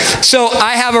So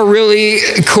I have a really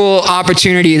cool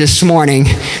opportunity this morning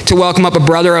to welcome up a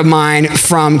brother of mine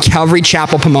from Calvary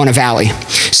Chapel, Pomona Valley.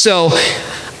 So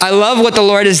I love what the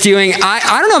Lord is doing.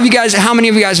 I don't know if you guys, how many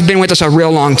of you guys have been with us a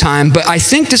real long time, but I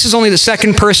think this is only the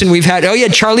second person we've had. Oh yeah,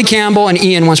 Charlie Campbell and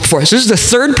Ian once before. So this is the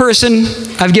third person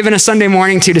I've given a Sunday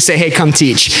morning to say, hey, come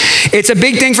teach. It's a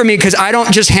big thing for me because I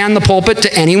don't just hand the pulpit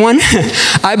to anyone.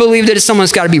 I believe that it's someone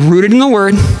that's got to be rooted in the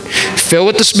Word, filled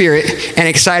with the Spirit, and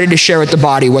excited to share with the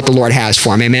body what the Lord has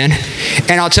for him. Amen.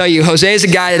 And I'll tell you, Jose is a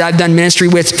guy that I've done ministry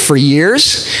with for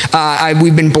years.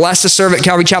 We've been blessed to serve at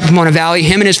Calvary Chapel, Pomona Valley.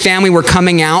 Him and his family were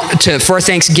coming out for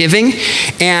Thanksgiving,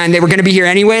 and they were going to be here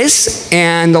anyways.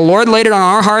 And the Lord laid it on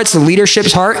our hearts, the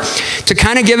leadership's heart, to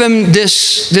kind of give him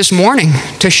this morning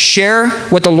to share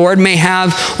what the Lord may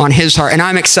have on his heart. And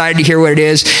I'm excited to hear what it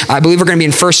is. I believe we're going to be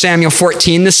in 1 Samuel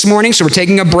 14 this morning, so we're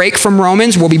taking a break from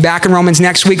Romans. We'll be back in Romans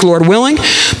next week, Lord willing.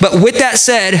 But with that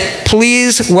said,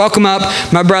 please welcome up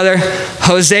my brother,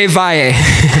 Jose Valle.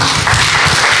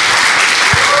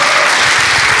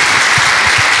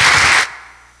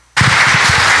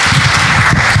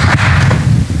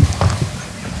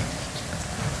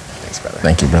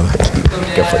 Thank you, brother.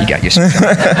 Go for it. You got yours.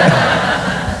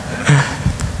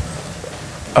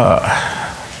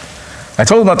 I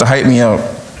told him not to hype me up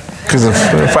because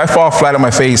if I fall flat on my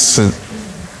face,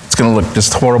 it's going to look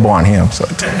just horrible on him.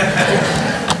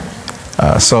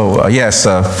 Yes,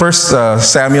 1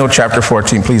 Samuel chapter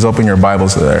 14. Please open your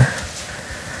Bibles there.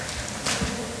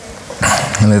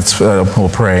 And we'll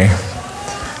pray.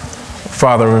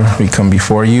 Father, we come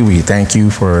before you. We thank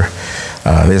you for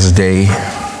this day.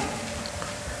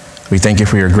 We thank you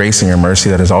for your grace and your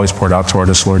mercy that is always poured out toward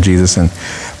us, Lord Jesus. And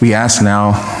we ask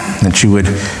now that you would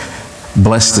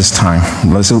bless this time.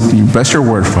 Bless your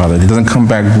word, Father. It doesn't come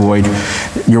back void.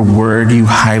 Your word, you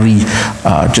highly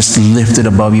just lifted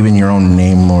above even your own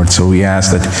name, Lord. So we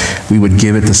ask that we would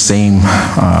give it the same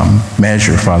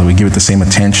measure, Father. We give it the same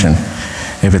attention.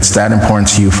 If it's that important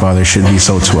to you, Father, it should be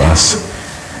so to us.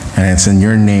 And it's in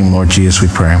your name, Lord Jesus, we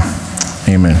pray.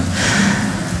 Amen.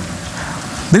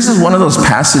 This is one of those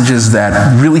passages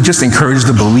that really just encourage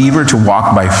the believer to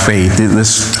walk by faith.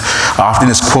 This often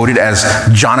is quoted as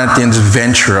Jonathan's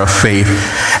venture of faith.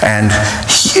 And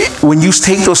when you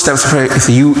take those steps of faith,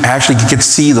 you actually get to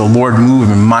see the Lord move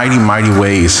in mighty, mighty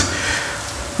ways.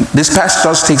 This passage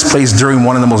also takes place during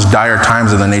one of the most dire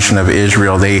times of the nation of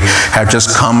Israel. They have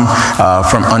just come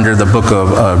from under the book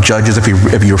of Judges.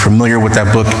 If you're familiar with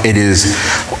that book, it is,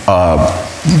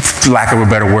 lack of a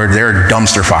better word, they're a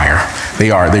dumpster fire. They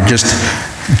are. They're just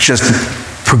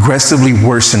progressively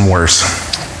worse and worse.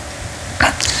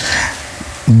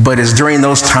 But it's during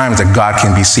those times that God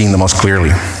can be seen the most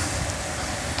clearly.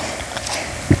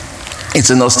 It's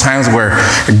in those times where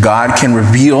God can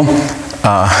reveal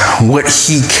what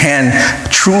he can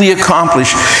truly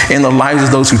accomplish in the lives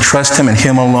of those who trust him and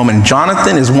him alone. And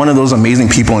Jonathan is one of those amazing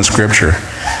people in Scripture,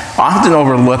 often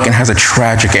overlooked and has a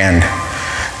tragic end.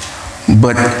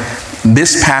 But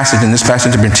this passage, and this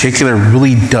passage in particular,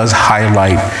 really does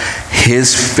highlight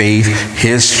his faith,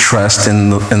 his trust in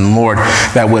the Lord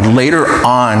that would later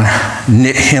on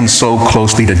knit him so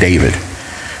closely to David.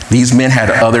 These men had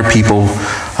other people,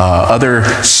 other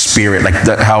spirit, like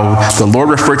how the Lord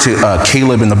referred to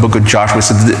Caleb in the book of Joshua,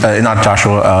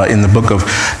 in the book of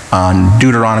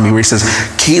Deuteronomy, where he says,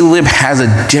 Caleb has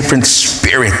a different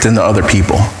spirit than the other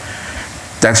people.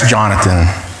 That's Jonathan.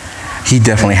 He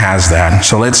definitely has that.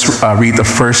 So let's read the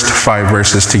first 5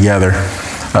 verses together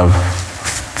of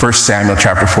 1 Samuel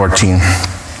chapter 14.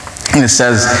 And it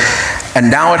says, "And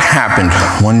now it happened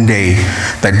one day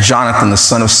that Jonathan, the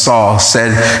son of Saul,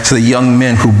 said to the young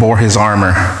men who bore his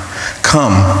armor,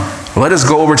 'Come, let us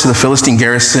go over to the Philistine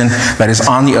garrison that is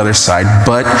on the other side.'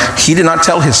 But he did not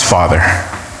tell his father.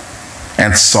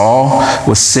 And Saul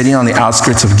was sitting on the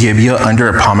outskirts of Gibeah under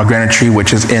a pomegranate tree,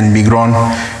 which is in Migron.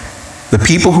 The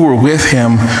people who were with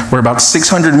him were about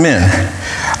 600 men.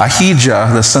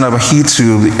 Ahijah, the son of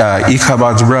Ahitub,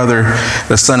 Ichabod's brother,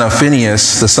 the son of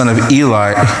Phinehas, the son of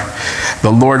Eli, the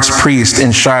Lord's priest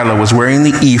in Shiloh, was wearing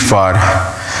the ephod.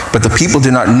 But the people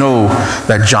did not know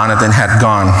that Jonathan had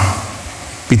gone."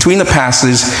 Between the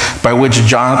passes by which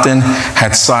Jonathan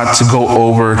had sought to go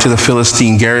over to the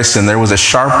Philistine garrison, there was a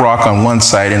sharp rock on one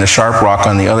side and a sharp rock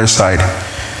on the other side.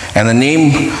 And the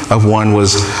name of one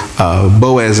was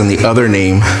Boaz, and the other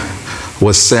name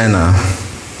was Senah.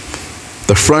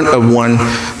 The front of one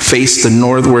faced the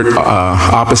northward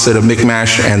opposite of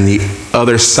Michmash, and the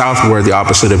other southward, the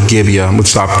opposite of Gibeah. We'll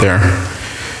stop there.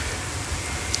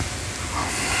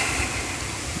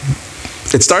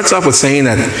 It starts off with saying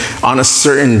that on a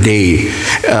certain day,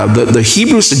 the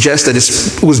Hebrew suggests that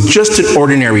it was just an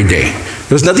ordinary day.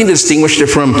 There's nothing to distinguish it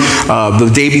from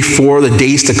the day before, the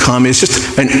days to come. It's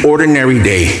just an ordinary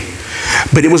day.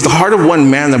 But it was the heart of one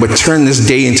man that would turn this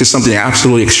day into something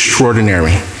absolutely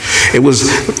extraordinary. It was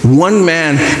one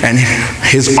man and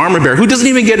his armor bearer, who doesn't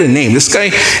even get a name. This guy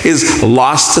is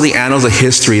lost to the annals of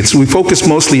history. We focus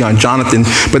mostly on Jonathan,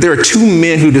 but there are two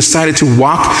men who decided to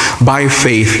walk by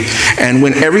faith. And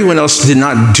when everyone else did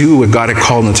not do what God had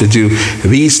called them to do,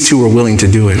 these two were willing to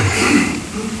do it.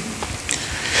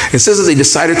 It says that they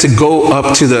decided to go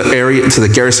up to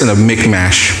the garrison of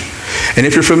Michmash. And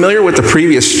if you're familiar with the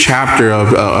previous chapter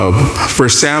of 1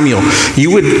 Samuel,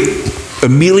 you would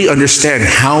immediately understand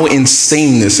how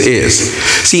insane this is.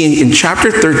 See, in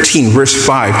chapter 13, verse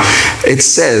 5, it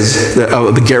says that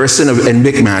the garrison of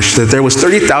Michmash, that there was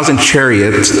 30,000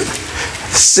 chariots,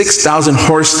 6,000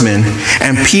 horsemen,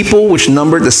 and people which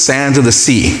numbered the sands of the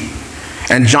sea.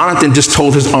 And Jonathan just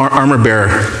told his armor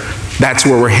bearer, that's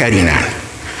where we're heading at.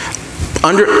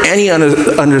 Under any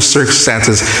under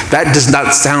circumstances, that does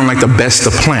not sound like the best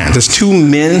of plans. There's two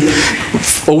men,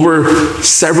 over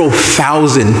several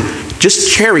thousand,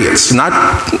 just chariots, not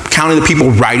counting the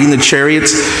people riding the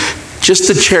chariots, just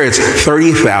the chariots,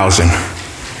 30,000.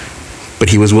 But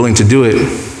he was willing to do it.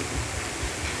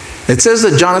 It says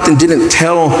that Jonathan didn't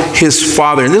tell his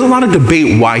father, and there's a lot of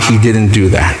debate why he didn't do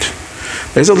that.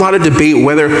 There's a lot of debate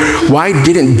why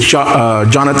didn't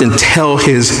Jonathan tell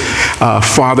his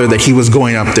father that he was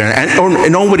going up there,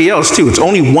 and nobody else too. It's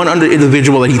only one other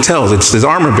individual that he tells. It's his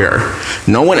armor bearer.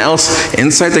 No one else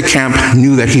inside the camp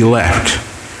knew that he left.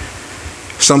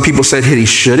 Some people said that he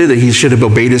should have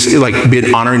obeyed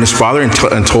been honoring his father and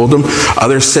told him.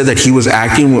 Others said that he was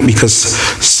acting because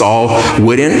Saul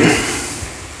wouldn't.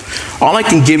 All I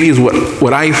can give you is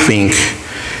what I think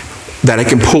that I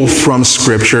can pull from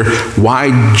Scripture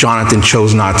why Jonathan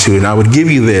chose not to. And I would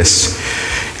give you this.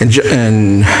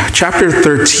 In chapter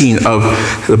 13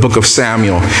 of the book of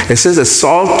Samuel, it says that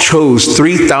Saul chose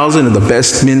 3,000 of the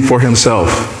best men for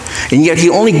himself. And yet he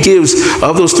only gives,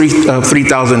 of those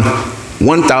 3,000,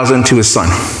 1,000 to his son.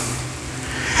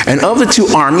 And of the two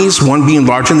armies, one being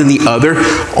larger than the other,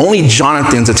 only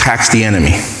Jonathan attacks the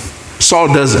enemy.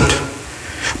 Saul doesn't.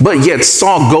 But yet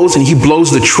Saul goes and he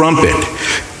blows the trumpet,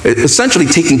 essentially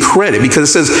taking credit, because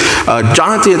it says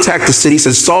Jonathan attacked the city. It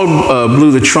says Saul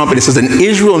blew the trumpet. It says, and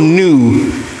Israel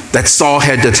knew that Saul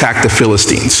had attacked the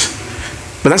Philistines.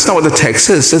 But that's not what the text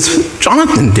says. It says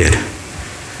Jonathan did.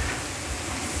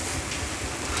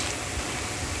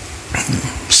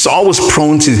 Saul was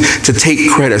prone to take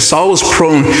credit. Saul was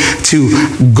prone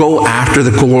to go after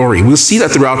the glory. We'll see that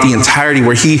throughout the entirety,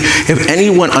 where if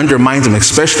anyone undermines him,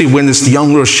 especially when this young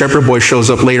little shepherd boy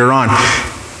shows up later on,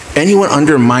 anyone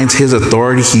undermines his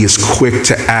authority, he is quick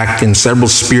to act, and several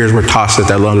spears were tossed at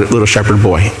that little shepherd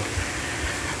boy.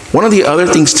 One of the other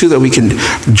things too that we can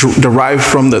derive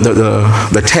from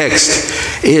the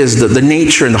text is the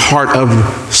nature and the heart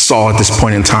of Saul at this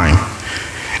point in time.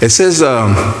 It says,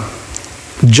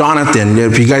 Jonathan,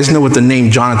 if you guys know what the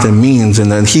name Jonathan means, in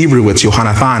the Hebrew it's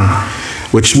Yohanathan,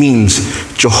 which means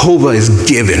Jehovah is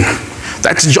given.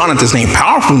 That's Jonathan's name.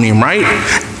 Powerful name, right?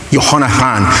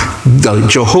 Yohanathan,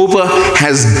 Jehovah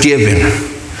has given.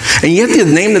 And yet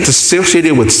the name that's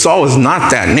associated with Saul is not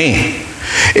that name.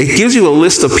 It gives you a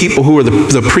list of people who are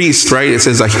the priests, right? It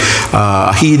says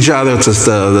Ahijah, that's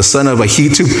the son of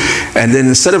Ahitub. And then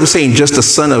instead of saying just the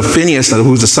son of Phinehas,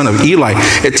 who's the son of Eli,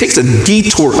 it takes a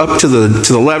detour up to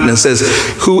the left and it says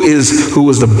who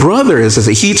was the brother. It says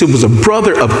Ahitub was a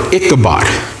brother of Ichabod.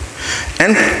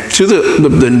 And to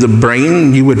the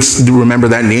brain, you would remember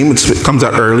that name. It comes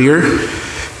out earlier.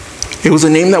 It was a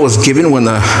name that was given when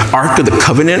the Ark of the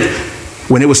Covenant,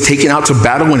 when it was taken out to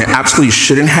battle, when it absolutely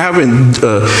shouldn't have. In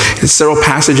several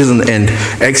passages in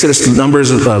Exodus,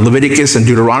 Numbers, Leviticus, and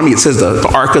Deuteronomy, it says the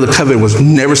Ark of the Covenant was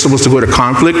never supposed to go to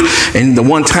conflict. And the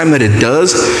one time that it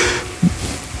does,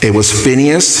 it was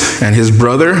Phinehas and his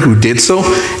brother who did so,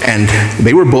 and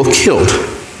they were both killed.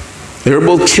 They were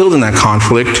both killed in that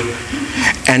conflict.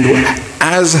 And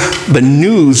as the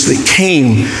news that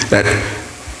came that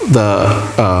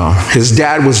his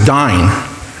dad was dying,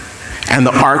 and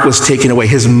the ark was taken away,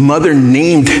 his mother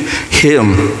named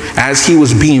him, as he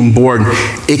was being born,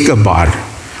 Ichabod.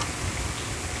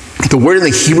 The word in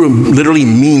the Hebrew literally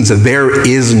means that there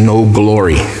is no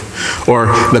glory, or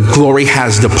the glory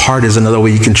has departed is another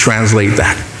way you can translate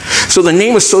that. So the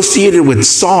name associated with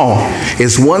Saul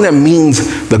is one that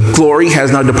means the glory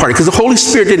has now departed. Because the Holy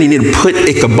Spirit didn't need to put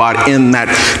Ichabod in that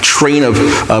train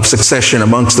of succession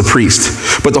amongst the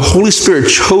priests. But the Holy Spirit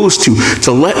chose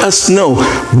to let us know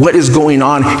what is going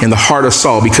on in the heart of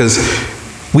Saul. Because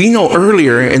we know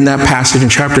earlier in that passage in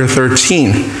chapter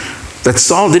 13 that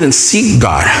Saul didn't seek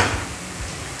God.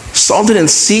 Saul didn't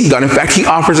seek God. In fact, he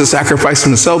offers a sacrifice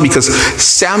himself because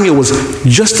Samuel was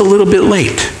just a little bit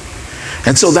late.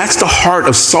 And so that's the heart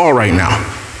of Saul right now.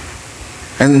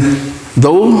 And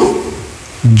though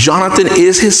Jonathan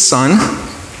is his son,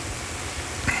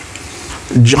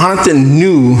 Jonathan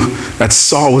knew that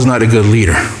Saul was not a good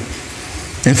leader.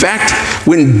 In fact,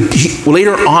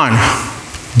 later on,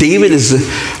 David is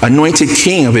the anointed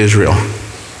king of Israel.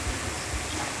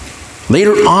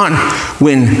 Later on,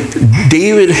 when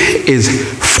David is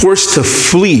forced to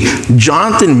flee,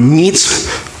 Jonathan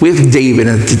meets with David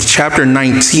in chapter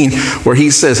 19, where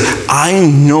he says, I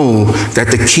know that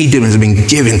the kingdom has been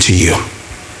given to you.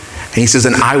 And he says,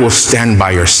 and I will stand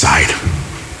by your side.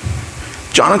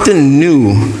 Jonathan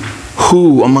knew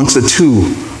who amongst the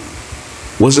two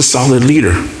was a solid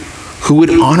leader, who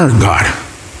would honor God.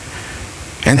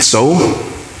 And so,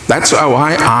 that's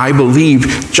why I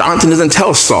believe Jonathan doesn't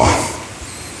tell Saul.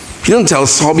 He doesn't tell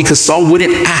Saul because Saul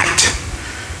wouldn't act.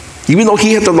 Even though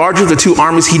he had the larger of the two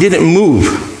armies, he didn't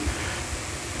move.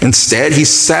 Instead, he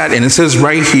sat, and it says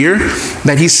right here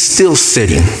that he's still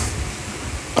sitting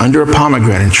under a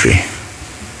pomegranate tree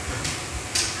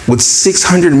with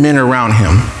 600 men around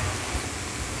him.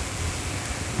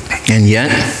 And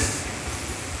yet,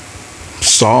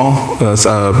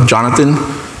 Jonathan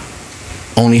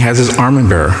only has his armor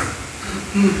bearer.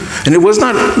 And it was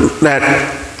not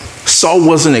that Saul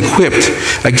wasn't equipped.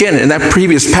 Again, in that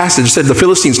previous passage, it said the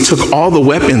Philistines took all the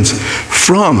weapons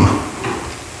from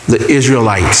the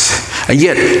Israelites. And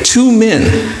yet, 2 men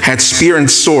had spear and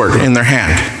sword in their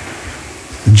hand.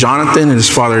 Jonathan and his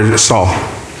father Saul.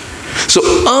 So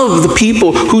of the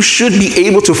people who should be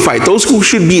able to fight, those who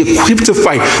should be equipped to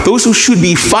fight, those who should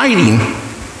be fighting,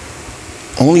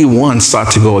 only one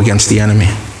sought to go against the enemy.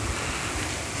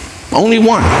 Only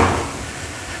one.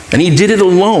 And he did it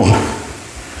alone.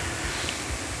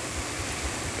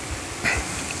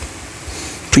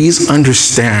 Please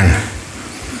understand,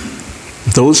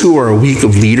 those who are weak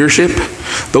of leadership,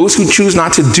 those who choose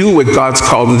not to do what God's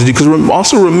called them to do, because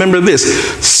also remember this,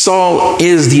 Saul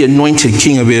is the anointed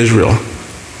king of Israel.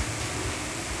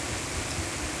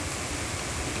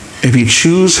 If you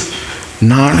choose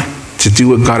not to do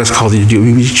what God has called you to do,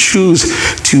 if you choose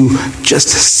to just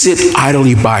sit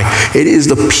idly by, it is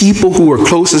the people who are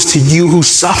closest to you who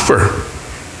suffer.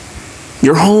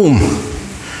 Your home,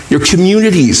 your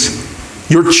communities,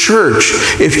 your church.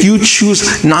 If you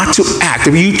choose not to act,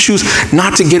 if you choose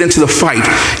not to get into the fight,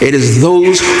 it is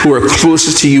those who are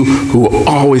closest to you who will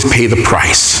always pay the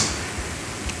price.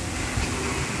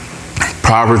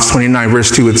 Proverbs 29 verse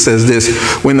 2, it says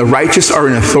this, when the righteous are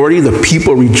in authority, the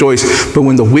people rejoice, but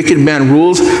when the wicked man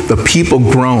rules, the people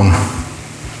groan.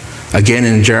 Again,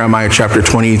 in Jeremiah chapter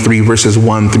 23, verses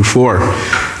 1 through 4,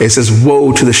 it says,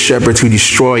 woe to the shepherds who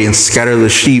destroy and scatter the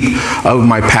sheep of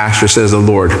my pasture, says the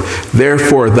Lord.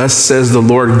 Therefore, thus says the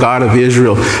Lord God of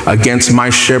Israel, against my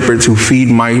shepherds who feed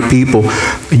my people,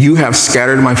 you have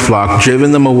scattered my flock,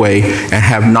 driven them away, and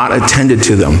have not attended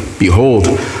to them. Behold,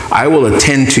 I will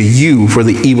attend to you for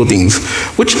the evil things.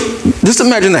 Which, just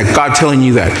imagine that, God telling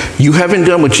you that. You haven't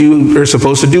done what you are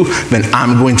supposed to do, then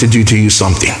I'm going to do to you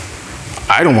something.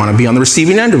 I don't want to be on the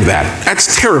receiving end of that.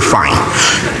 That's terrifying.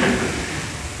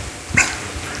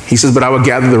 He says, but I will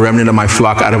gather the remnant of my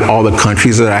flock out of all the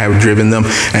countries that I have driven them,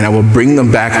 and I will bring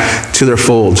them back to their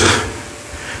folds,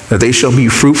 that they shall be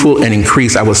fruitful and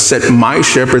increase. I will set my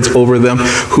shepherds over them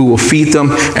who will feed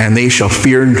them, and they shall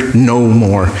fear no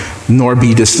more, nor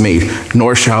be dismayed,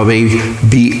 nor shall they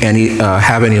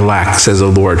have any lack, says the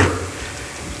Lord.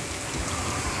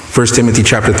 1 Timothy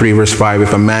chapter 3, verse 5,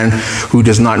 if a man who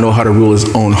does not know how to rule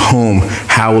his own home,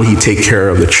 how will he take care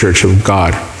of the church of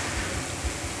God?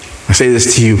 I say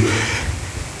this to you,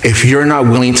 if you're not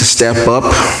willing to step up,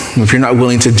 if you're not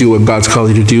willing to do what God's called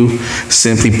you to do,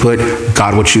 simply put,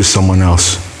 God will choose someone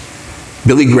else.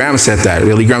 Billy Graham said that.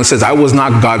 Billy Graham says, I was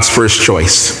not God's first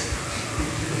choice.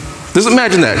 Just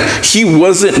imagine that. He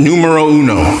wasn't numero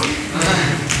uno.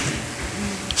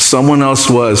 Someone else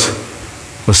was.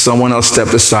 But someone else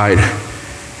stepped aside,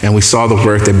 and we saw the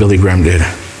work that Billy Graham did.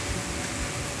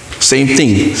 Same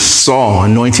thing, Saul,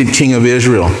 anointed king of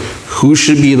Israel. Who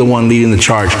should be the one leading the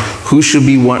charge? Who should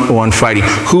be the one fighting?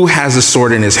 Who has a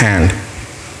sword in his hand?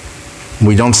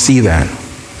 We don't see that.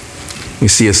 We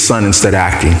see his son instead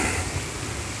acting.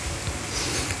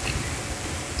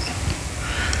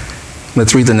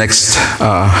 Let's read the next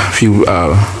few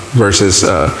verses,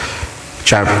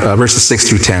 verses 6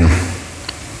 through 10.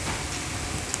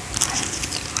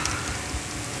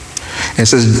 It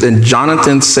says, "Then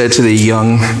Jonathan said to the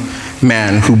young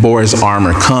man who bore his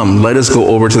armor, 'Come, let us go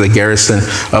over to the garrison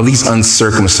of these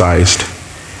uncircumcised.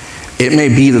 It may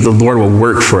be that the Lord will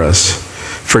work for us,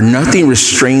 for nothing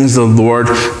restrains the Lord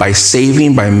by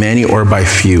saving by many or by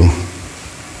few.'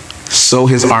 So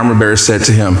his armor bearer said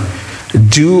to him,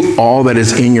 'Do all that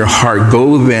is in your heart.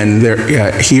 Go then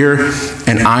here,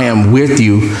 and I am with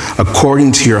you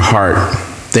according to your heart.'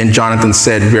 Then Jonathan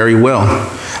said, 'Very well.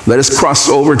 Let us cross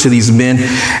over to these men,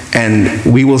 and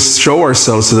we will show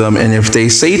ourselves to them. And if they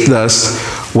say thus,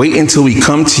 wait until we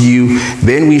come to you,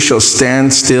 then we shall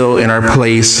stand still in our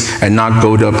place and not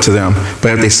go up to them.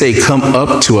 But if they say, come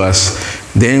up to us,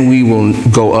 then we will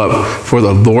go up, for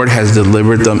the Lord has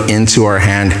delivered them into our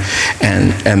hand,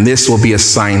 and this will be a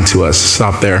sign to us.'"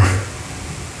 Stop there.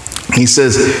 He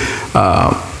says,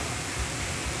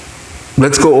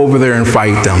 let's go over there and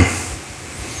fight them.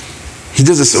 He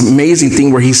does this amazing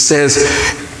thing where he says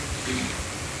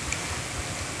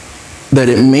that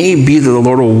it may be that the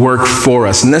Lord will work for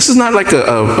us. And this is not like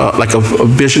a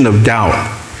vision of doubt.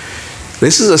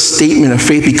 This is a statement of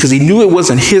faith, because he knew it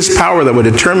wasn't his power that would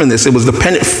determine this. It was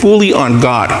dependent fully on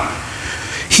God.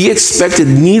 He expected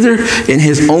neither in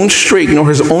his own strength nor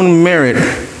his own merit.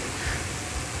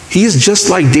 He is just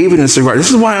like David in this regard. This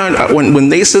is why when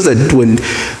they says that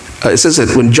it says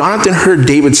that when Jonathan heard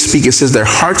David speak, it says their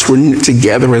hearts were knit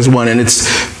together as one. And it's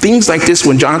things like this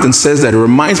when Jonathan says that. It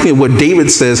reminds me of what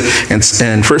David says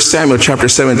in 1 Samuel chapter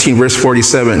 17, verse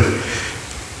 47.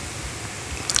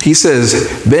 He says,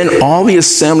 "Then all the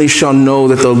assembly shall know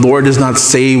that the Lord does not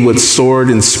save with sword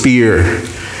and spear.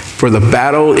 For the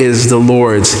battle is the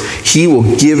Lord's. He will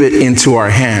give it into our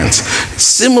hands."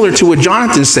 Similar to what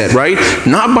Jonathan said, right?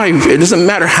 It doesn't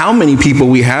matter how many people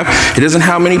we have. It doesn't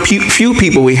how many few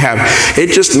people we have.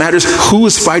 It just matters who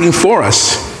is fighting for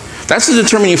us. That's the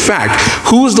determining fact.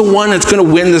 Who is the one that's going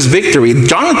to win this victory?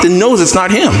 Jonathan knows it's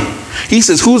not him. He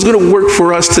says, who's going to work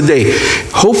for us today?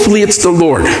 Hopefully it's the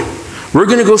Lord. We're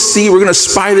going to go see, we're going to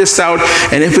spy this out,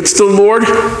 and if it's the Lord,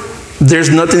 there's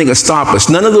nothing that can stop us.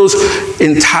 None of those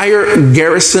entire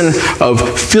garrison of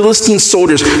Philistine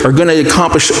soldiers are going to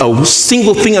accomplish a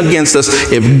single thing against us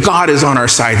if God is on our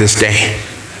side this day.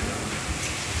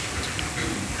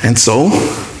 And so,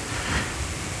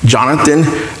 Jonathan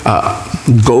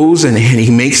goes and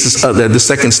he makes the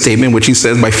second statement, which he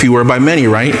says, by few or by many,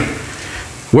 right?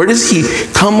 Where does he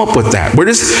come up with that? Where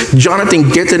does Jonathan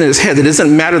get that in his head? It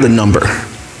doesn't matter the number.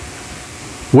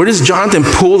 Where does Jonathan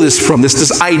pull this from?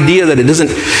 This idea that it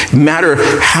doesn't matter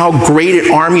how great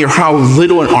an army or how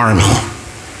little an army.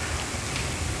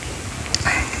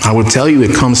 I will tell you,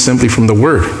 it comes simply from the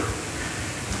Word.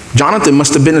 Jonathan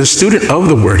must have been a student of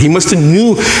the Word. He must have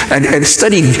knew and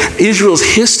studied Israel's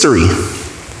history.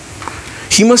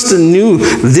 He must have knew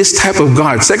this type of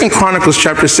God. 2 Chronicles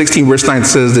chapter 16, verse 9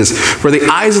 says this, "For the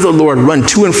eyes of the Lord run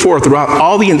to and fro throughout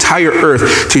all the entire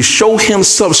earth to show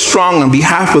himself strong on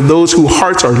behalf of those whose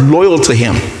hearts are loyal to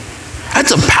him."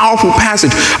 That's a powerful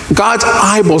passage. God's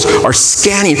eyeballs are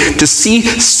scanning to see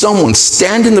someone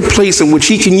stand in the place in which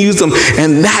he can use them,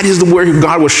 and that is where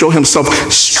God will show himself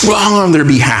strong on their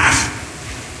behalf.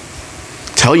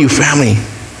 Tell you, family,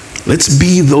 let's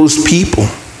be those people.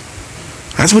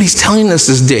 That's what he's telling us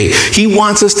this day. He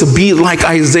wants us to be like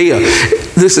Isaiah.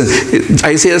 Listen,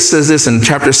 Isaiah says this in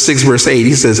chapter 6, verse 8.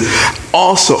 He says,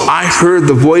 "Also I heard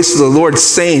the voice of the Lord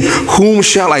saying, whom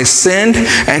shall I send,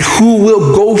 and who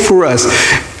will go for us?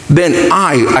 Then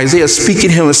I," Isaiah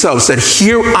speaking himself, said,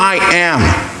 "Here I am,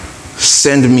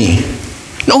 send me."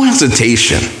 No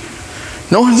hesitation.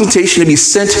 No hesitation to be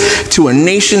sent to a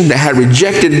nation that had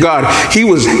rejected God. He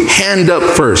was hand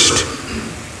up first.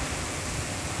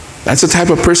 That's the type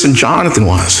of person Jonathan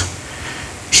was.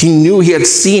 He knew, he had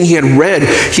seen, he had read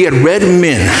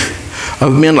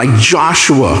men like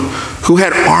Joshua, who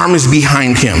had armies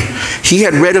behind him. He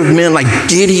had read of men like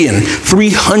Gideon,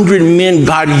 300 men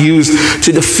God used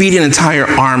to defeat an entire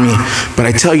army. But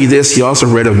I tell you this, he also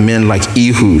read of men like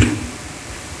Ehud.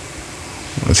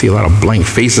 I see a lot of blank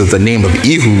faces at the name of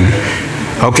Ehud.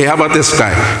 Okay, how about this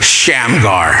guy?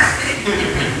 Shamgar.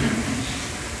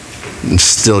 I'm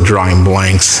still drawing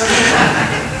blanks.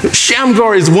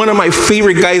 Shamgar is one of my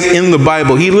favorite guys in the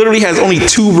Bible. He literally has only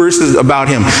 2 verses about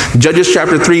him. Judges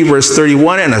chapter 3, verse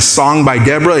 31, and a song by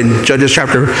Deborah in Judges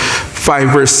chapter 5,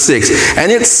 verse 6.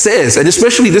 And it says, and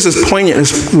especially this is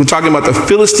poignant, we're talking about the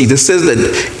Philistines. It says that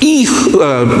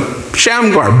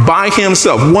Shamgar, by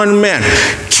himself, one man,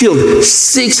 killed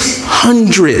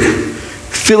 600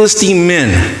 Philistine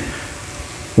men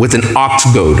with an ox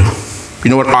goad. You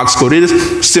know what ox goad is?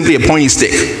 Simply a pointy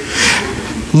stick.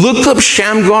 Look up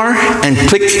Shamgar and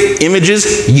click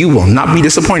images. You will not be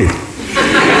disappointed.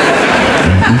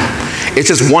 It's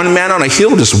just one man on a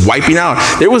hill just wiping out.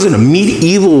 There was a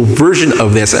medieval version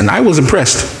of this, and I was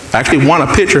impressed. I actually want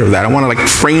a picture of that. I want a like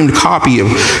framed copy of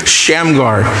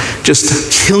Shamgar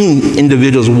just killing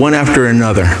individuals one after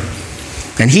another.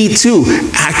 And he too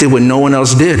acted when no one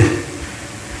else did.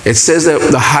 It says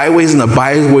that the highways and the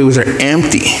byways are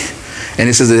empty. And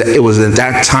it says that it was at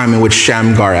that time in which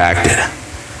Shamgar acted.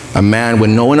 A man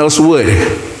when no one else would,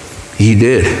 he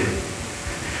did.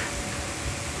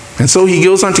 And so he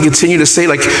goes on to continue to say,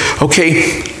 like,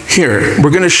 okay, here,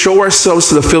 we're going to show ourselves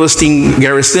to the Philistine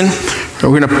garrison.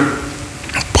 We're going to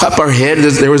pop our head.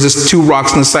 There was this two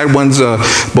rocks on the side. One's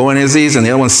Boanerges and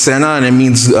the other one's Senna, and it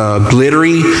means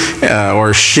glittery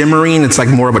or shimmering. It's like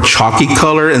more of a chalky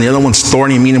color. And the other one's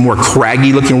thorny, meaning more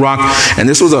craggy looking rock. And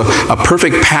this was a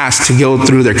perfect pass to go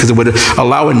through there because it would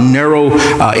allow a narrow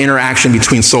interaction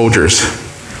between soldiers.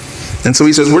 And so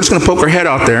he says, we're just going to poke our head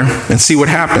out there and see what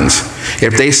happens.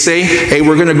 If they say, hey,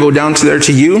 we're going to go down to there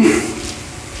to you,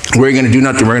 we're going to do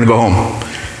nothing. We're going to go home.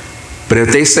 But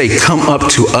if they say, come up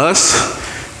to us,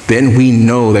 then we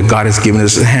know that God has given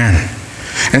us a hand.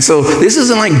 And so this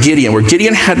isn't like Gideon, where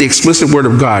Gideon had the explicit word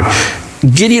of God.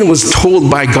 Gideon was told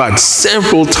by God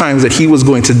several times that he was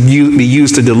going to be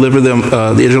used to deliver them,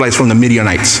 the Israelites from the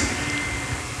Midianites.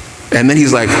 And then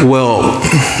he's like, well,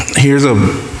 here's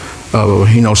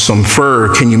some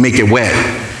fur, can you make it wet?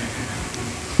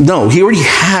 No, he already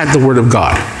had the word of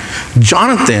God.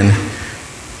 Jonathan,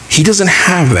 he doesn't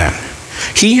have that.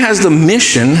 He has the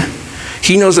mission.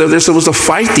 He knows that they're supposed to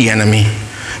fight the enemy,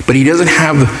 but he doesn't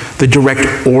have the direct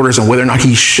orders on whether or not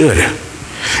he should.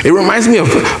 It reminds me of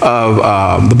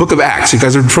the book of Acts. You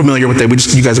guys are familiar with that.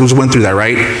 You guys just went through that,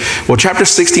 right? Well, chapter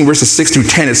 16, verses 6 through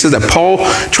 10, it says that Paul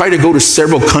tried to go to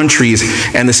several countries,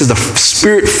 and this is the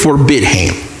Spirit forbid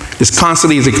him. It's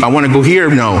constantly, he's like, I want to go here.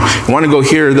 No, I want to go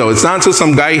here, though. It's not until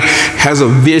some guy has a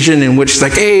vision in which it's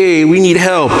like, hey, we need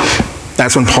help.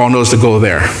 That's when Paul knows to go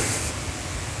there.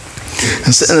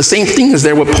 And the same thing is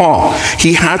there with Paul.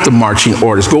 He had the marching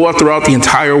orders. Go out throughout the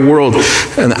entire world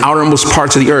and the outermost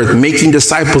parts of the earth, making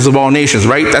disciples of all nations,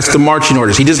 right? That's the marching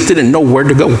orders. He just didn't know where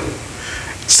to go.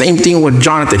 Same thing with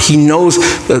Jonathan. He knows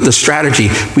the strategy.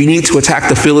 We need to attack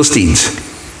the Philistines.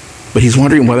 But he's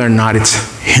wondering whether or not it's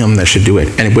him that should do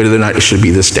it, and whether or not it should be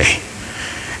this day.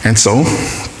 And so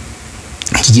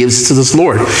he gives it to this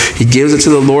Lord. He gives it to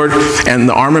the Lord, and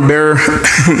the armor bearer,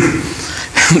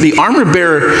 the armor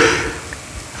bearer,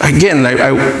 again, I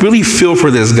really feel for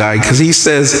this guy, because he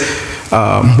says,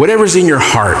 whatever's in your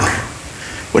heart,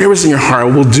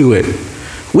 we'll do it.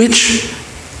 Which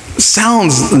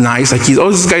sounds nice, like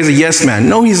this guy's a yes man.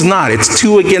 No, he's not. It's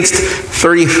 2 against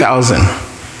 30,000.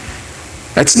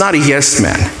 That's not a yes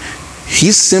man.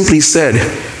 He simply said,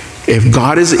 if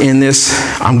God is in this,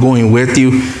 I'm going with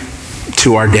you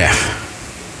to our death.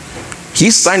 He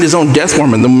signed his own death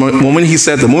warrant the moment he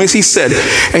said,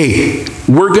 hey,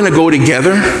 we're going to go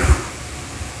together,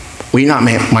 we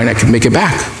might not make it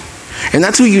back. And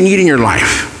that's who you need in your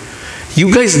life.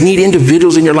 You guys need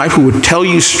individuals in your life who would tell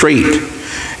you straight,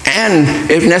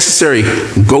 and if necessary,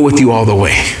 go with you all the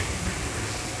way.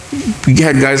 You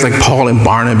had guys like Paul and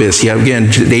Barnabas. You have, again,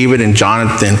 David and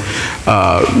Jonathan,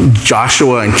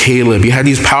 Joshua and Caleb. You had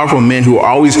these powerful men who are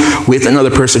always with another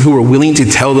person, who were willing to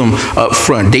tell them up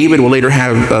front. David will later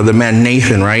have the man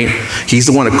Nathan, right? He's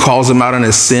the one that calls him out on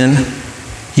his sin.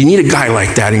 You need a guy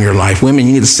like that in your life. Women,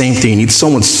 you need the same thing. You need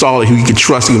someone solid who you can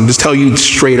trust, who can just tell you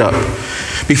straight up.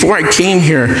 Before I came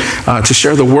here to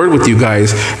share the word with you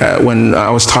guys, when I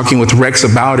was talking with Rex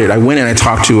about it, I went and I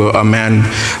talked to a man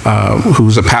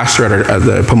who's a pastor at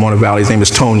the Pomona Valley. His name is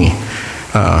Tony.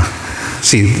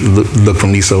 Look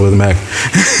from Lisa over the Mac.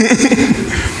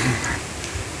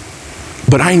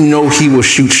 But I know he will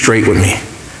shoot straight with me.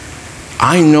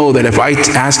 I know that if I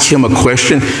ask him a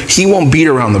question, he won't beat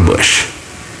around the bush.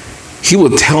 He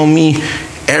will tell me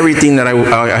everything that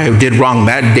I did wrong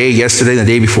that day, yesterday, and the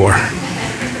day before.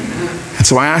 And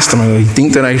so I asked him, I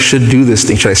think that I should do this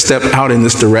thing. Should I step out in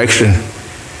this direction?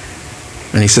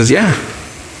 And he says, yeah,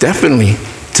 definitely.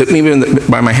 Took me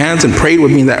by my hands and prayed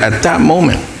with me that at that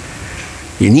moment.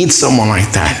 You need someone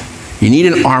like that. You need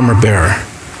an armor bearer.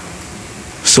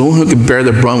 Someone who can bear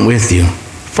the brunt with you.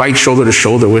 Fight shoulder to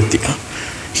shoulder with you.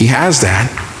 He has that.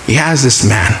 He has this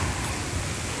man.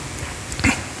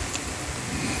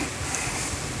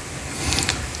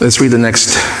 Let's read the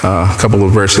next couple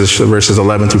of verses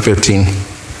 11 through 15. And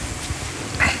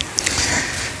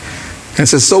it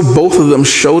says, so both of them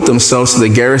showed themselves to the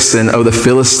garrison of the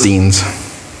Philistines.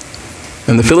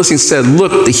 And the Philistines said,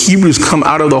 look, the Hebrews come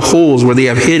out of the holes where they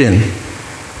have hidden.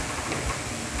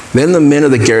 Then the men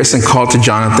of the garrison called to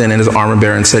Jonathan and his armor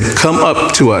bearer and said, come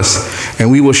up to us,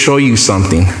 and we will show you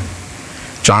something.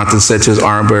 Jonathan said to his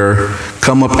armor bearer,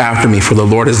 come up after me, for the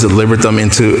Lord has delivered them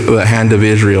into the hand of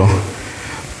Israel.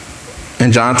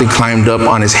 And Jonathan climbed up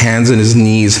on his hands and his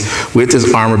knees with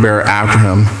his armor bearer after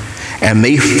him, and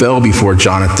they fell before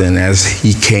Jonathan as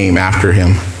he came after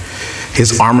him.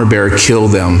 His armor bearer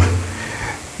killed them.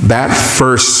 That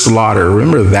first slaughter,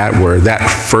 remember that word, that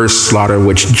first slaughter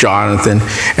which Jonathan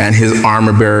and his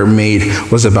armor bearer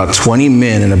made was about 20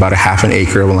 men and about a half an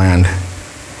acre of land.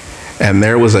 And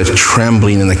there was a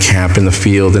trembling in the camp, in the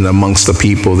field, and amongst the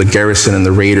people. The garrison and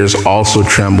the raiders also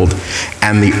trembled,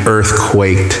 and the earth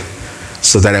quaked,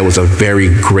 so that it was a very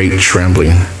great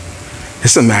trembling.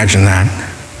 Just imagine that.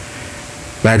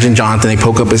 Imagine Jonathan, they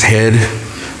poke up his head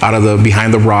out of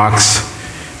behind the rocks.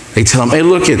 They tell him, hey,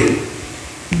 look,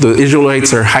 the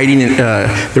Israelites are hiding,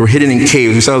 they were hidden in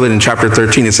caves. We saw that in chapter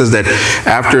 13. It says that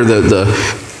after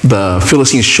the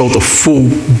Philistines showed the full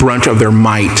brunt of their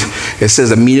might, it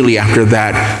says immediately after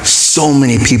that, so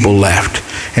many people left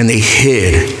and they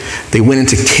hid. They went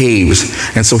into caves.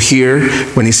 And so here,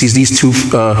 when he sees these two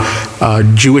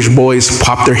Jewish boys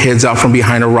pop their heads out from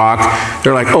behind a rock,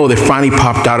 they're like, oh, they finally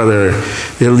popped out of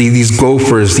these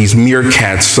gophers, these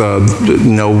meerkats,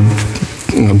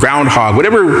 groundhog,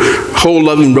 whatever whole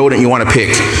loving rodent you want to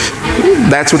pick.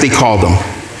 That's what they called them.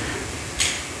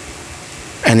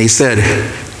 And he said,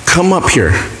 come up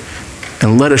here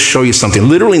and let us show you something.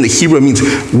 Literally in the Hebrew it means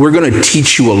we're going to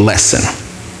teach you a lesson.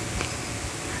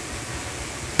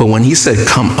 But when he said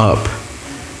come up,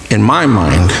 in my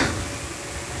mind,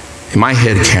 in my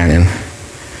head canon,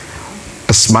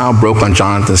 a smile broke on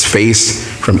Jonathan's face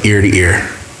from ear to ear.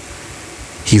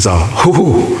 He's all,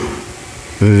 ooh,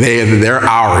 they're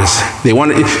ours. You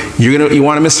want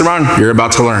to mess around? You're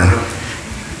about to learn.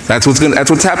 That's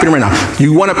what's happening right now.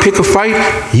 You want to pick a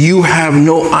fight? You have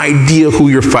no idea who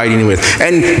you're fighting with.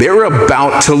 And they're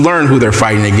about to learn who they're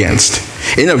fighting against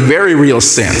in a very real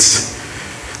sense.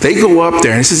 They go up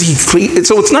there and it says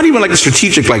so it's not even like a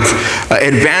strategic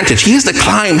advantage. He has to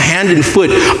climb hand and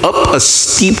foot up a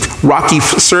steep rocky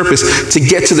surface to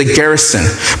get to the garrison.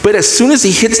 But as soon as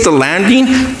he hits the landing,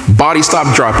 body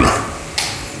stopped dropping.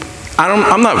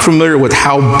 I'm not familiar with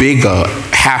how big a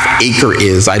half acre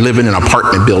is. I live in an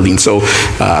apartment building, so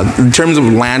in terms of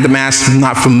land mass, I'm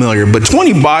not familiar. But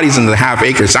 20 bodies in the half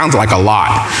acre sounds like a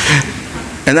lot.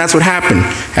 And that's what happened.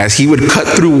 As he would cut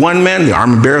through one man, the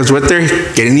armor bearer was right there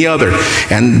getting the other.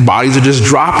 And bodies are just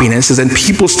dropping. And it says, and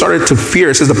people started to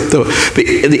fear. It says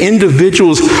the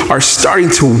individuals are starting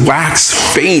to wax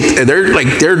faint. And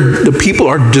the people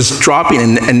are just dropping.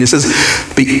 And it says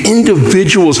the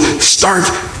individuals start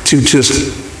to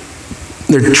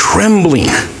they're trembling.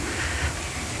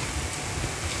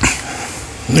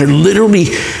 They're literally,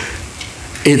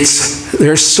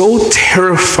 they're so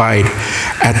terrified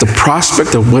at the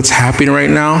prospect of what's happening right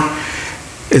now.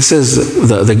 It says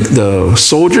the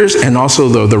soldiers and also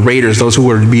the raiders, those who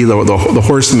would be the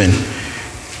horsemen,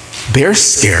 they're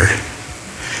scared.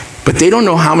 But they don't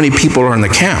know how many people are in the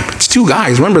camp. It's 2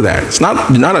 guys, remember that. It's not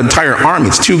an entire army,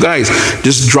 it's 2 guys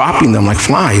just dropping them like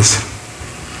flies.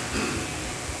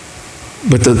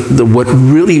 But what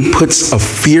really puts a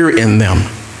fear in them,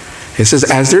 it says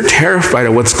as they're terrified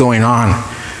of what's going on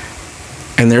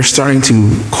and they're starting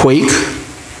to quake,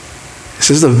 it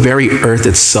says the very earth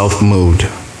itself moved.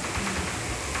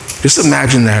 Just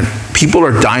imagine that. People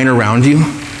are dying around you.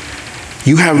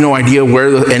 You have no idea where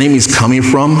the enemy's coming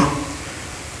from.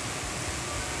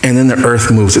 And then the earth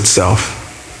moves itself.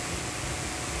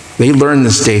 They learned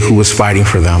this day who was fighting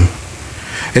for them.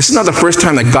 This is not the first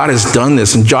time that God has done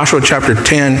this. In Joshua chapter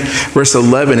 10, verse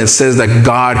 11, it says that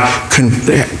God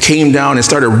came down and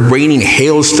started raining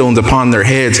hailstones upon their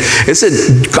heads. It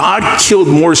said God killed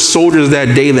more soldiers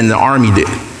that day than the army did.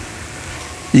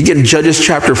 You get Judges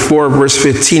chapter 4, verse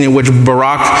 15, in which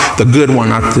Barak, the good one,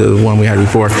 not the one we had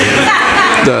before,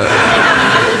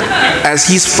 as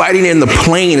he's fighting in the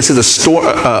plain, it says a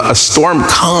storm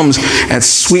comes and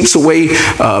sweeps away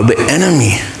the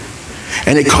enemy.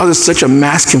 And it causes such a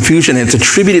mass confusion, and it's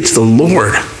attributed to the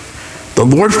Lord. The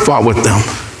Lord fought with them.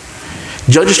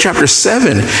 Judges chapter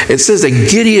 7, it says that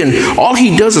Gideon, all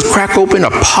he does is crack open a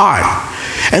pot.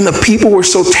 And the people were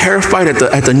so terrified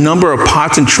at the number of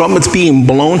pots and trumpets being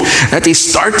blown that they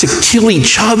start to kill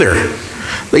each other.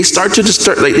 They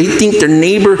they think their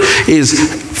neighbor is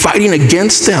fighting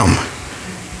against them.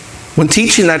 When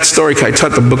teaching that story, I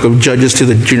taught the book of Judges to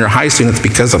the junior high students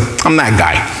because I'm that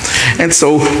guy. And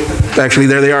so, actually,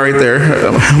 there they are right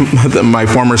there, my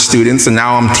former students, and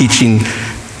now I'm teaching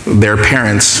their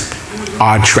parents.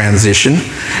 Odd transition.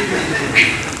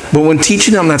 But when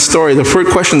teaching them that story, the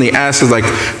first question they asked is like,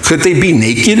 could they be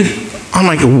naked? I'm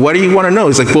like, what do you want to know?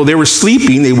 He's like, well, they were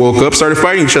sleeping. They woke up, started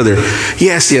fighting each other.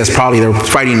 Yes, probably they're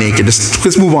fighting naked.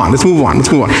 Let's move on. Let's move on.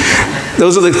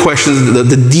 Those are the questions,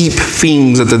 the deep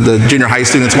themes that the junior high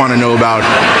students want to know about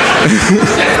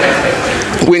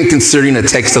when considering a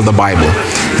text of the Bible.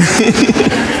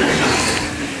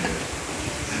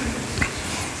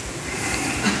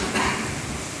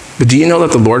 But do you know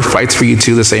that the Lord fights for you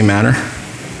too the same manner?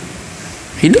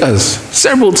 He does.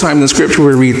 Several times in Scripture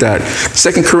we read that.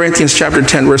 2 Corinthians chapter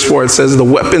 10, verse 4, it says, the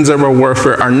weapons of our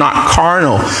warfare are not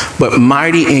carnal, but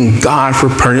mighty in God for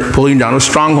pulling down of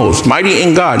strongholds. Mighty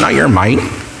in God, not your might.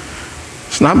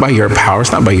 It's not by your power,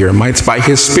 it's not by your might, it's by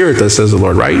His Spirit, that says the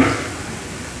Lord, right?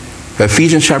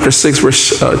 Ephesians chapter 6,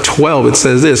 verse 12, it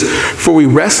says this, for we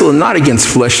wrestle not against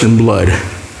flesh and blood,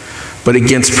 but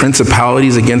against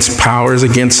principalities, against powers,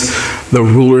 against the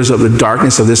rulers of the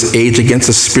darkness of this age, against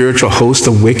the spiritual host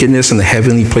of wickedness in the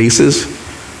heavenly places.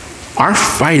 Our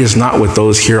fight is not with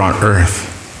those here on earth.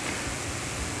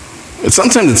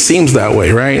 Sometimes it seems that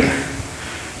way, right?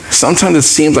 Sometimes it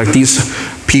seems like these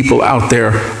people out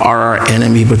there are our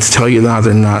enemy, but to tell you now,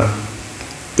 they're not.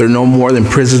 They're no more than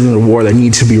prisoners of war that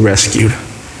need to be rescued.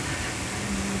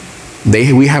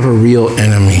 We have a real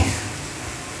enemy.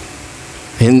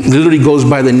 And literally goes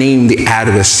by the name, the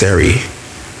adversary.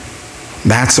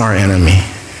 That's our enemy.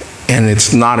 And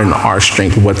it's not in our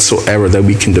strength whatsoever that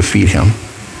we can defeat him.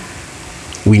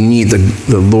 We need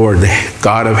the Lord, the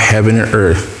God of heaven and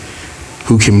earth,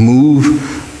 who can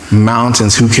move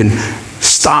mountains, who can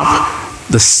stop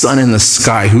the sun in the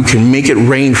sky, who can make it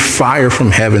rain fire from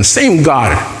heaven. Same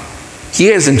God. He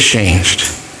hasn't changed.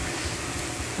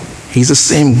 He's the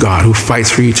same God who fights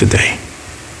for you today.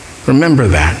 Remember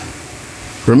that.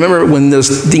 Remember when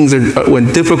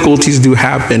when difficulties do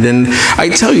happen. And I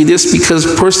tell you this because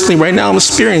personally right now I'm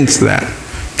experiencing that.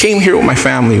 Came here with my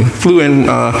family, flew in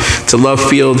to Love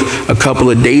Field a couple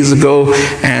of days ago,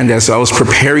 and as I was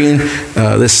preparing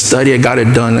this study, I got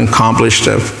it done and accomplished.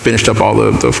 I finished up all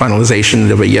the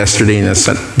finalization of it yesterday, and I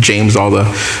sent James all the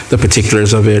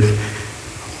particulars of it.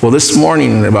 Well, this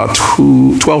morning at about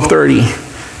 12:30,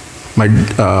 my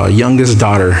youngest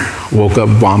daughter woke up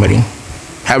vomiting.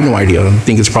 I have no idea. I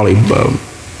think it's probably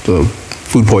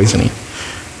food poisoning.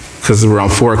 Because around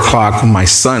 4 o'clock, my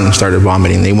son started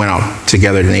vomiting. They went out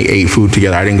together and they ate food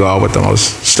together. I didn't go out with them. I was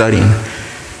studying.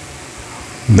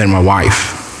 Then my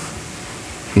wife,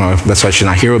 that's why she's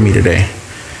not here with me today.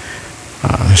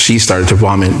 She started to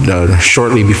vomit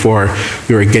shortly before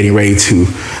we were getting ready to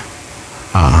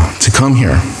come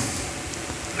here.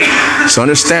 So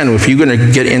understand, if you're going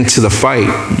to get into the fight,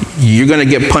 you're going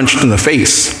to get punched in the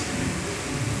face.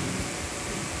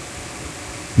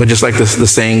 But just like the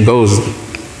saying goes,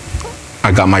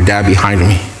 I got my dad behind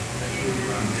me.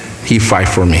 He fight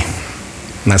for me.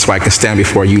 And that's why I can stand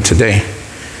before you today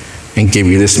and give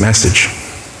you this message.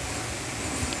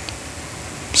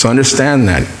 So understand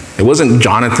that. It wasn't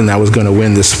Jonathan that was going to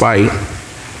win this fight.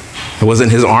 It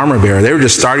wasn't his armor bearer. They were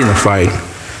just starting the fight.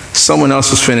 Someone else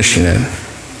was finishing it.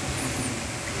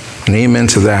 And amen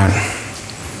to that.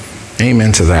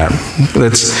 Amen to that.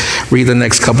 Let's read the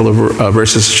next couple of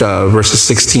verses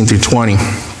 16 through 20.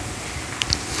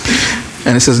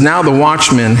 And it says, now the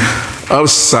watchmen of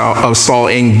Saul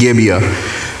in Gibeah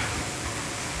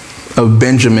of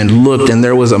Benjamin looked, and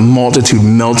there was a multitude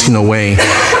melting away,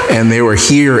 and they were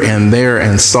here and there.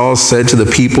 And Saul said to the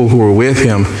people who were with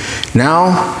him,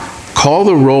 now call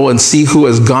the roll and see who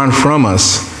has gone from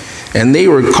us. And they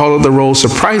were called the roll.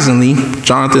 Surprisingly,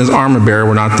 Jonathan's armor bearer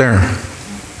were not there.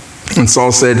 And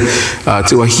Saul said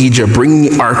to Ahijah, bring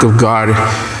the ark of God,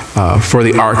 for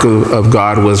the ark of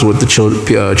God was with the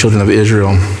children of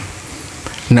Israel.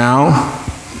 Now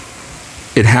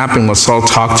it happened when Saul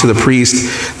talked to the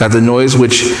priest that the noise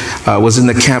which was in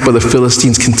the camp of the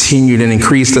Philistines continued and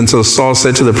increased. And so Saul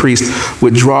said to the priest,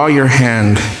 withdraw your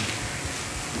hand.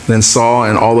 Then Saul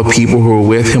and all the people who were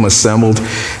with him assembled,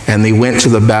 and they went to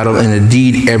the battle. And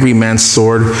indeed, every man's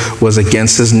sword was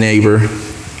against his neighbor.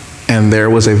 And there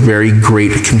was a very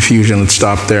great confusion. Let's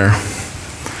stop there.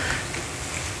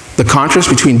 The contrast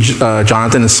between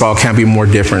Jonathan and Saul can't be more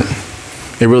different.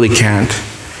 It really can't.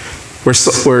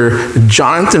 Where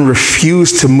Jonathan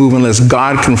refused to move unless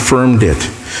God confirmed it.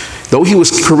 Though he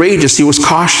was courageous, he was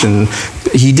cautioned.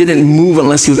 He didn't move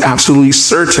unless he was absolutely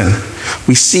certain.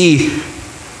 We see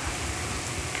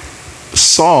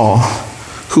Saul,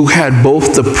 who had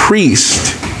both the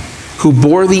priest who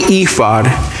bore the ephod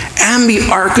and the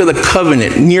Ark of the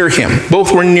Covenant near him.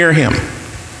 Both were near him.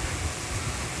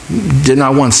 Did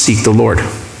not once seek the Lord.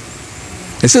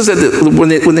 It says that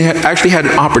when they actually had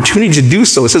an opportunity to do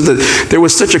so, it says that there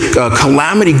was such a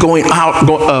calamity going out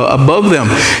above them.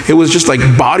 It was just like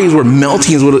bodies were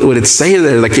melting, is what it say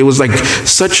there. Like it was like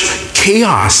such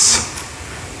chaos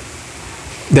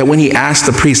that when he asked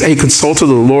the priest, hey, consult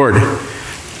with the Lord.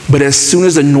 But as soon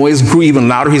as the noise grew even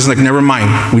louder, he's like, never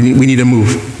mind, we need to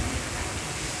move.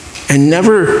 And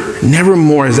never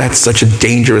more is that such a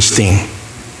dangerous thing.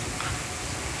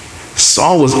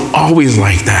 Saul was always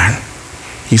like that.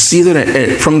 You see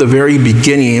that from the very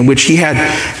beginning, in which he had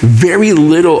very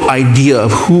little idea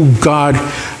of who God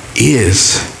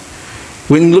is.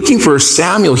 When looking for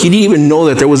Samuel, he didn't even know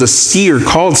that there was a seer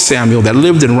called Samuel that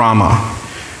lived in Ramah.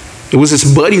 It was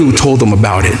his buddy who told him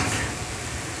about it.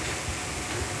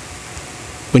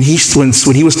 When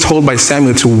he was told by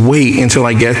Samuel to wait until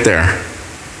I get there,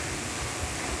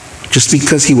 just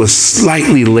because he was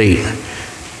slightly late,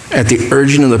 at the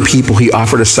urging of the people, he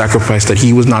offered a sacrifice that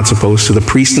he was not supposed to. The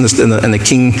priest and the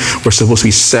king were supposed to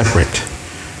be separate.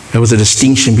 There was a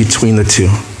distinction between the two.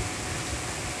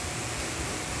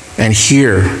 And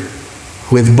here,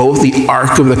 with both the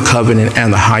Ark of the Covenant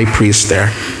and the high priest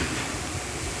there,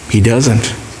 he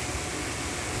doesn't.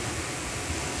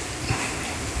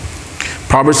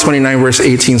 Proverbs 29 verse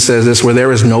 18 says this, where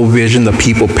there is no vision, the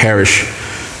people perish.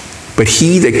 But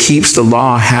he that keeps the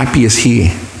law, happy is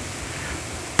he.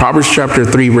 Proverbs chapter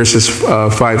 3 verses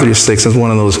 5 through 6 is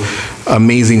one of those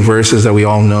amazing verses that we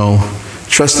all know.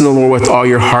 Trust in the Lord with all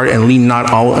your heart and lean not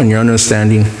all on your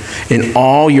understanding. In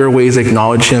all your ways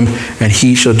acknowledge him, and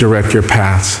he shall direct your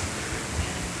paths.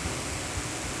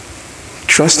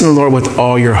 Trust in the Lord with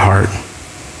all your heart.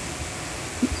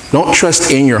 Don't trust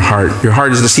in your heart. Your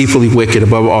heart is deceitfully wicked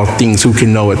above all things. Who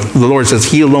can know it? The Lord says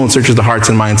he alone searches the hearts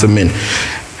and minds of men.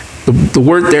 The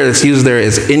word there that's used there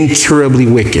is incurably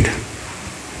wicked.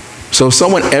 So if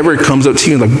someone ever comes up to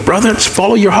you and like, brother, just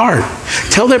follow your heart.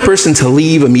 Tell that person to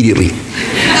leave immediately.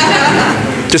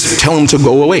 Just tell them to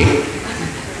go away.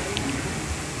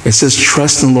 It says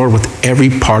trust in the Lord with every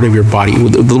part of your body.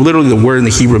 Literally the word in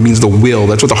the Hebrew means the will.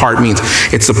 That's what the heart means.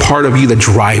 It's the part of you that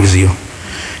drives you.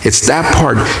 It's that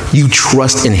part you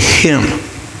trust in him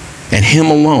and him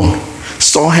alone.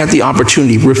 Saul had the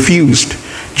opportunity, refused.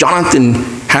 Jonathan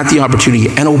had the opportunity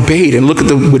and obeyed. And look at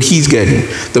what he's getting,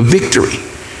 the victory.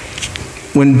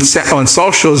 When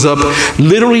Saul shows up,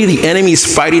 literally the enemy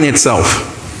is fighting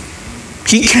itself.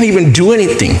 He can't even do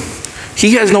anything.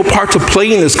 He has no part to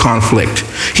play in this conflict.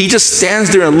 He just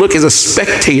stands there and looks as a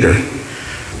spectator.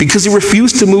 Because he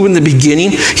refused to move in the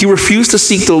beginning, he refused to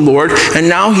seek the Lord, and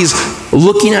now he's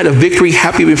looking at a victory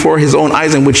happy before his own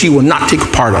eyes in which he will not take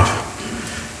part of.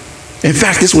 In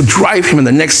fact, this will drive him in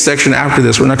the next section after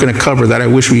this. We're not going to cover that. I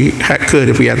wish we could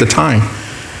if we had the time.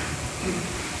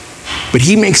 But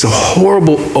he makes a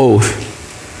horrible oath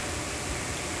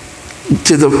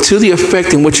to the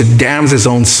effect in which it damns his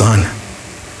own son.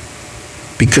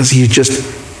 Because he's just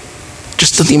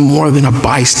nothing more than a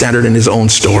bystander in his own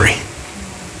story.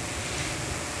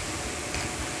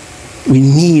 We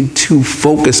need to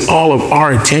focus all of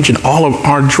our attention, all of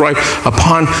our drive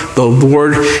upon the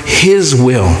Lord, his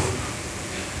will.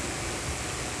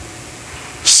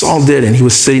 Saul did, and he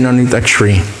was sitting underneath that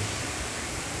tree.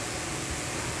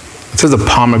 It says a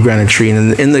pomegranate tree,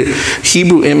 and in the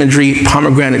Hebrew imagery,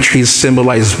 pomegranate trees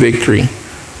symbolize victory.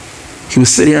 He was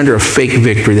sitting under a fake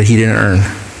victory that he didn't earn,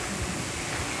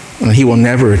 and he will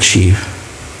never achieve.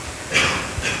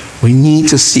 We need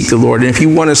to seek the Lord. And if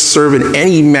you want to serve in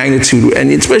any magnitude,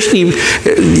 and especially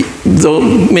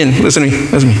the men, listen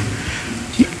to me.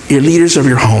 You're leaders of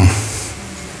your home.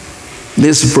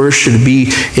 This verse should be,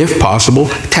 if possible,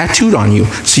 tattooed on you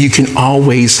so you can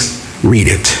always read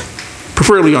it.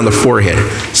 Preferably on the forehead.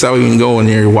 So that way you can go in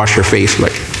there and wash your face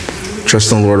like,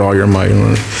 trust in the Lord all your might.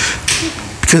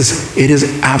 Because it is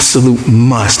absolute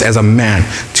must as a man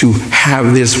to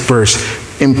have this verse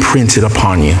imprinted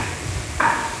upon you.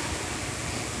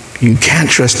 You can't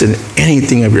trust in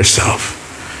anything of yourself.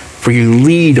 For you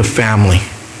lead a family.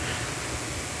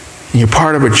 And you're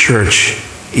part of a church.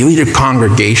 You lead a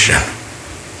congregation.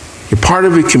 You're part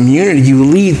of a community. You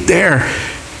lead there.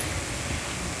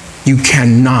 You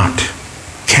cannot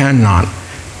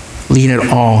lean at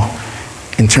all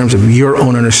in terms of your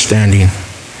own understanding.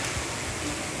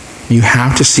 You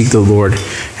have to seek the Lord,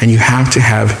 and you have to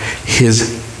have his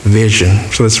vision.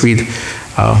 So let's read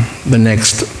the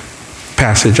next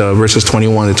passage, verses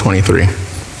 21 to 23.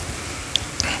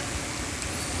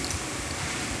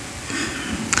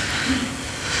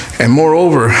 And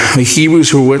moreover, the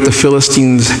Hebrews who were with the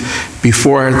Philistines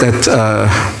before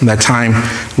that time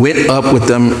went up with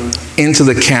them into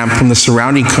the camp from the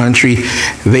surrounding country,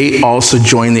 they also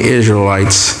joined the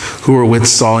Israelites who were with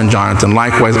Saul and Jonathan.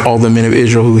 Likewise, all the men of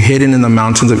Israel who hidden in the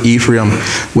mountains of Ephraim,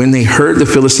 when they heard the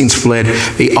Philistines fled,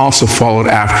 they also followed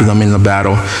after them in the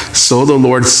battle. So the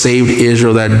Lord saved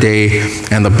Israel that day,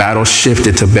 and the battle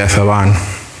shifted to Beth-aven.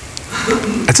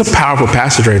 That's a powerful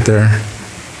passage right there.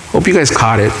 Hope you guys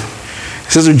caught it.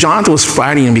 It says that Jonathan was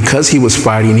fighting, and because he was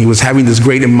fighting, he was having this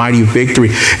great and mighty victory.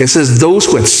 It says those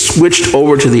who had switched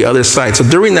over to the other side. So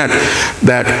during that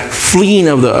fleeing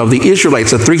of the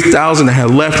Israelites, the 3,000 that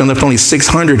had left and left only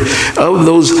 600, of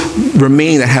those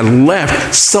remaining that had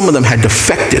left, some of them had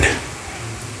defected.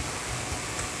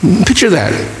 Picture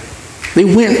that. They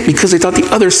went because they thought the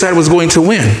other side was going to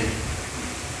win.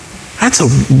 That's a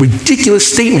ridiculous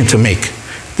statement to make.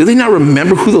 Did they not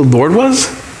remember who the Lord was?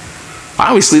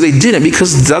 Obviously, they didn't,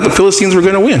 because they thought the Philistines were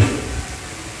going to win.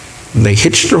 They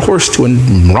hitched their horse to a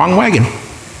wrong wagon.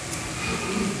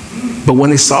 But when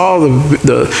they saw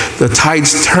the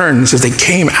tides turn, it says they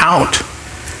came out.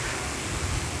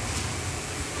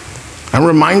 I'm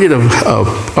reminded of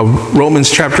Romans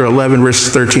chapter 11, verses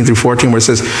 13 through 14, where it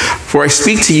says, "For I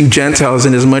speak to you Gentiles,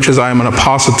 inasmuch as I am an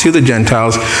apostle to the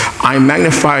Gentiles, I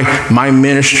magnify my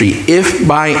ministry, if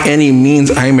by any means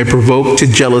I may provoke to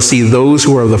jealousy those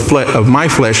who are of my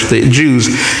flesh, the Jews,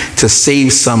 to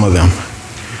save some of them."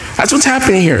 That's what's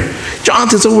happening here.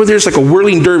 Jonathan's over there, it's like a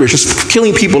whirling dervish, just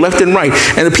killing people left and right.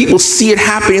 And the people see it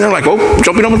happening, they're like, oh,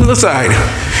 jumping over to the side.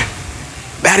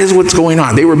 That is what's going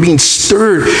on. They were being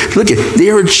stirred. Look at, they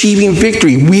are achieving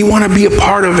victory. We want to be a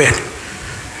part of it.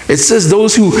 It says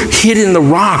those who hid in the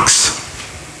rocks,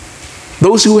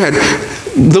 those were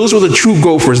the true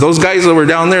gophers. Those guys that were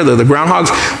down there, the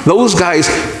groundhogs, those guys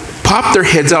popped their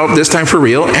heads out this time for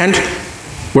real, and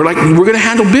we're like, we're going to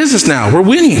handle business now. We're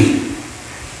winning.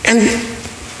 And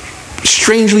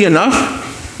strangely enough,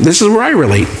 this is where I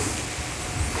relate.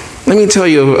 Let me tell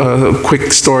you a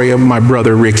quick story of my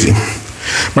brother Ricky.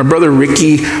 My brother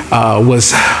Ricky came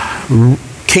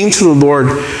to the Lord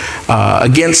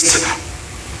against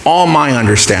all my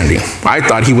understanding. I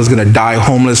thought he was going to die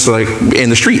homeless, like in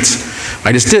the streets.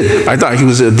 I just did. I thought he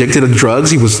was addicted to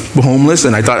drugs. He was homeless,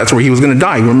 and I thought that's where he was going to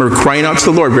die. I remember crying out to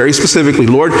the Lord very specifically,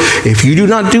 "Lord, if you do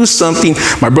not do something,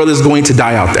 my brother's going to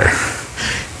die out there."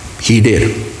 He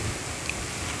did.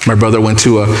 My brother went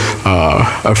to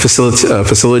a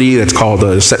facility that's called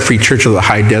the Set Free Church of the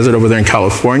High Desert over there in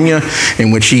California,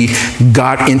 in which he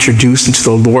got introduced into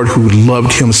the Lord, who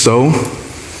loved him so.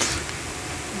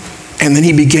 And then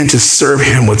he began to serve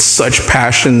him with such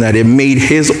passion that it made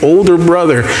his older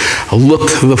brother look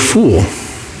the fool.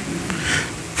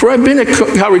 For I've been at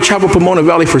Calvary Chapel, Pomona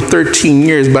Valley for 13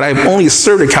 years, but I've only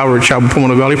served at Calvary Chapel,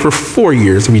 Pomona Valley for 4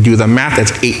 years. If we do the math,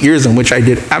 that's 8 years in which I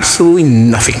did absolutely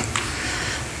nothing.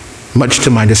 Much to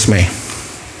my dismay.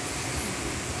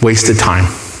 Wasted time.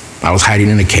 I was hiding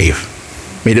in a cave.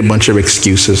 Made a bunch of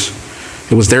excuses.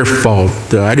 It was their fault.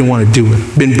 I didn't want to do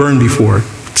it. Been burned before.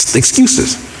 It's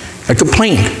excuses. I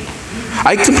complained.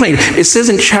 It says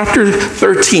in chapter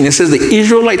 13, it says the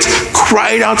Israelites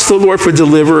cried out to the Lord for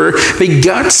deliverer. They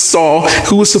got Saul,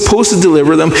 who was supposed to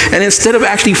deliver them, and instead of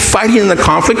actually fighting in the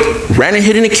conflict, ran and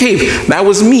hid in a cave. That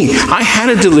was me. I had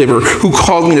a deliverer who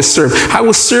called me to serve. I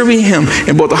was serving him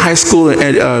in both the high school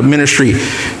and ministry.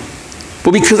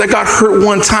 But because I got hurt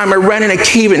one time, I ran in a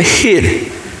cave and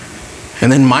hid.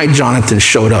 And then my Jonathan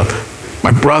showed up.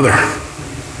 My brother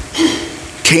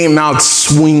came out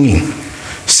swinging,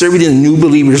 serving in the New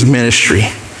Believers ministry,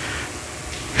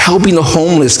 helping the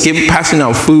homeless, passing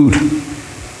out food,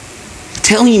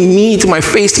 telling me to my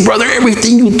face, "Brother,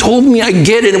 everything you told me, I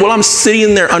get it." While I'm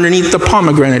sitting there underneath the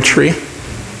pomegranate tree,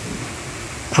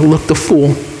 I looked a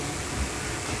fool.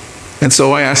 And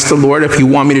so I asked the Lord, if you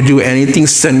want me to do anything,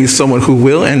 send me someone who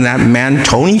will. And that man,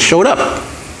 Tony, showed up.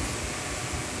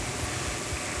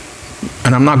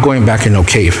 And I'm not going back in no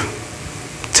cave.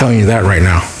 I'm telling you that right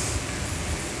now.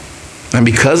 And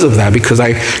because of that, because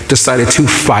I decided to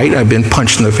fight, I've been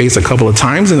punched in the face a couple of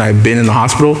times, and I've been in the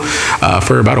hospital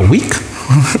for about a week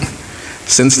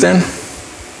since then.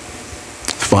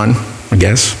 It's fun, I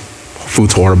guess.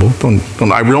 Food's horrible.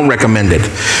 I don't recommend it.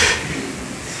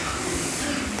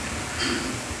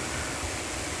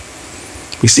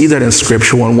 We see that in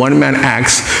Scripture. When one man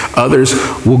acts, others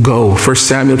will go. 1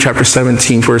 Samuel chapter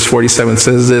 17, verse 47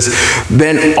 says this,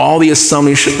 "Then all the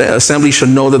assembly shall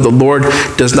know that the Lord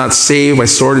does not save by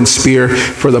sword and spear,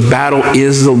 for the battle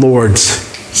is the Lord's.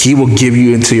 He will give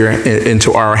you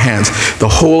into our hands." The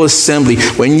whole assembly,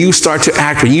 when you start to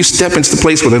act, when you step into the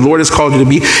place where the Lord has called you to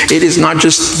be, it is not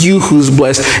just you who's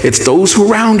blessed, it's those who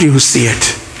are around you who see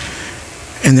it.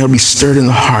 And they'll be stirred in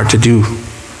the heart to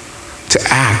to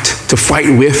act, to fight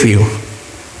with you.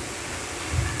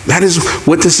 That is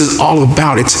what this is all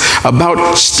about. It's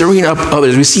about stirring up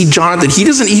others. We see Jonathan, he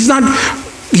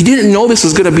didn't know this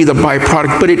was going to be the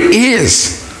byproduct, but it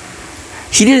is.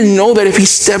 He didn't know that if he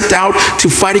stepped out to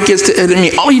fight against the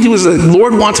enemy, all he did was, the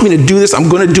Lord wants me to do this, I'm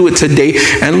going to do it today.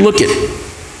 And look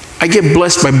I get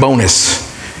blessed by bonus.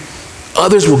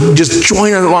 Others will just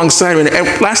join alongside me.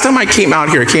 And last time I came out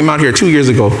here 2 years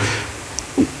ago,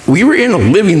 we were in a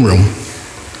living room.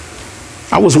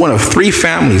 I was one of 3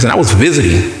 families, and I was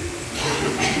visiting.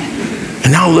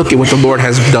 And now look at what the Lord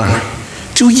has done.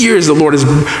 2 years the Lord has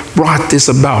brought this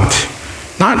about.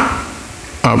 Not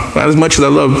as much as I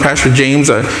love Pastor James,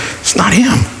 it's not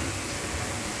him.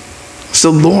 It's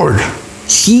the Lord.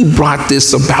 He brought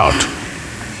this about.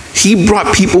 He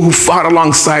brought people who fought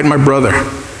alongside my brother.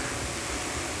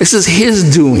 This is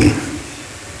his doing.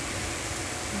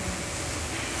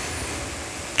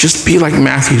 Just be like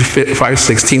Matthew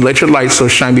 5:16. Let your light so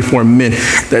shine before men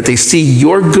that they see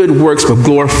your good works but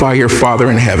glorify your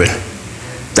Father in heaven.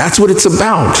 That's what it's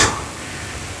about.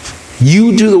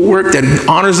 You do the work that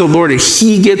honors the Lord, and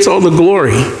he gets all the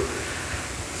glory.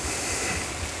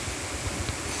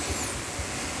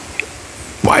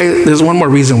 There's one more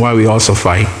reason why we also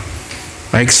fight.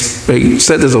 I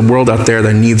said there's a world out there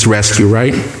that needs rescue,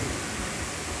 right?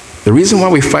 The reason why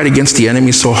we fight against the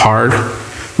enemy so hard,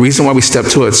 the reason why we step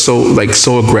to it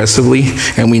so aggressively,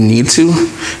 and we need to,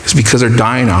 is because they're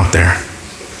dying out there.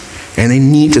 And they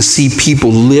need to see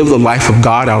people live the life of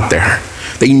God out there.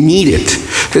 They need it.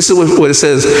 This is what it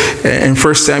says in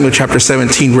 1 Samuel chapter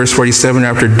 17, verse 47,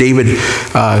 after David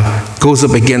goes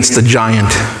up against the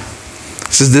giant.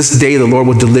 It says, this day the Lord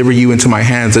will deliver you into my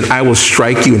hands, and I will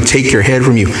strike you and take your head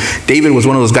from you. David was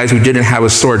one of those guys who didn't have a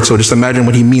sword, so just imagine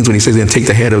what he means when he says he's going to take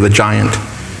the head of the giant.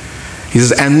 He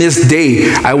says, and this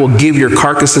day I will give your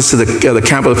carcasses to the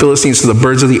camp of the Philistines, to the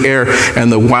birds of the air and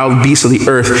the wild beasts of the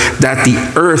earth, that the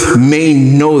earth may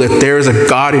know that there is a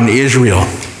God in Israel.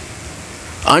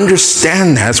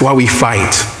 Understand that. That's why we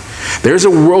fight. There's a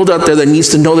world out there that needs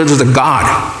to know that there's a God.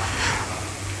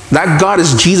 That God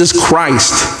is Jesus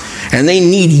Christ. And they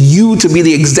need you to be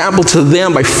the example to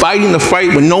them by fighting the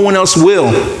fight when no one else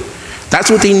will. That's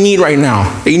what they need right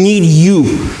now. They need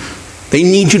you. They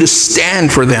need you to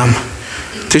stand for them,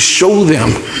 to show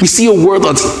them. We see a world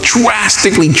that's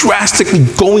drastically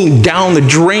going down the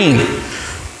drain.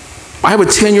 I have a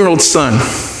 10-year-old son,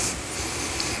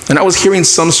 and I was hearing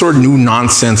some sort of new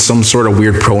nonsense, some sort of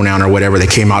weird pronoun or whatever that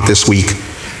came out this week.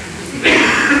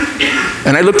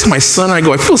 And I looked to my son and I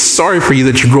go, I feel sorry for you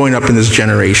that you're growing up in this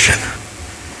generation.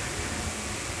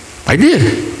 I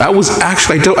did. That was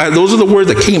actually, those are the words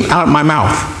that came out of my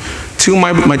mouth to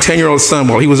my 10-year-old son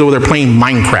while he was over there playing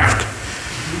Minecraft.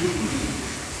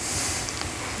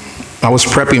 I was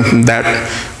prepping from that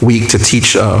week to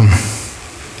teach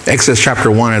Exodus chapter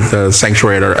 1 at the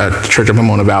sanctuary at Church of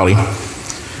Pomona Valley.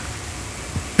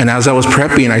 And as I was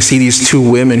prepping, I see these 2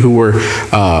 women who were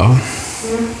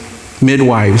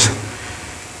midwives.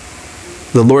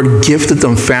 The Lord gifted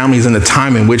them families in a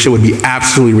time in which it would be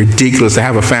absolutely ridiculous to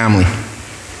have a family.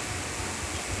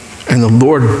 And the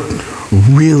Lord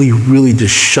really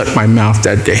just shut my mouth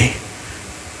that day.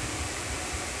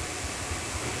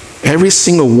 Every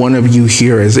single one of you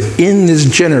here is in this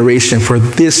generation for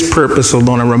this purpose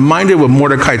alone. I'm reminded what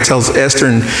Mordecai tells Esther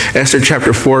in Esther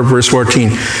chapter 4, verse 14.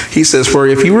 He says, for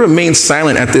if you remain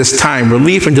silent at this time,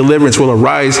 relief and deliverance will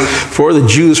arise for the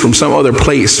Jews from some other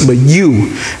place, but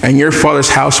you and your father's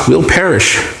house will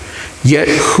perish. Yet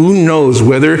who knows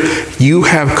whether you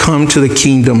have come to the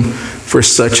kingdom for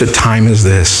such a time as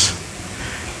this.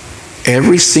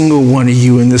 Every single one of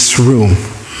you in this room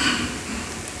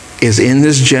is in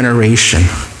this generation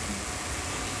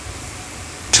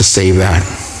to save that.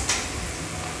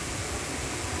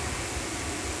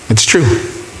 It's true.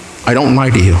 I don't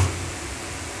lie to you.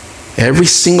 Every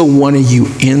single one of you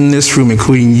in this room,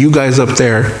 including you guys up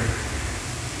there,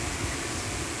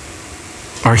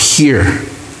 are here.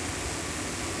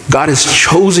 God has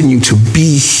chosen you to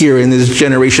be here in this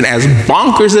generation. As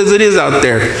bonkers as it is out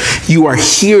there, you are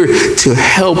here to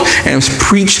help and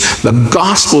preach the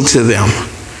gospel to them.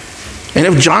 And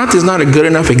if Jonathan's not a good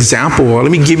enough example, well,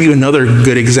 let me give you another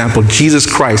good example. Jesus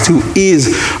Christ, who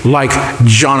is like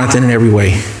Jonathan in every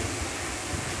way.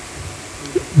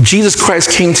 Jesus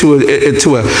Christ came to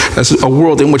a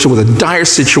world in which it was a dire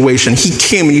situation. He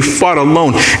came and he fought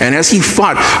alone. And as he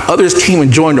fought, others came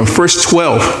and joined him. First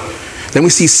 12. Then we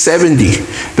see 70.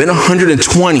 Then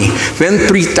 120. Then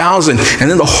 3,000.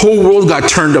 And then the whole world got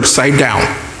turned upside down.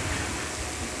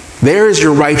 There is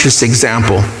your righteous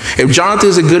example. If Jonathan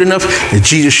isn't good enough, then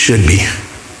Jesus should be.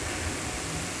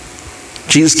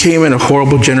 Jesus came in a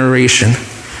horrible generation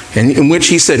in which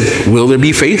he said, will there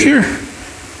be faith here?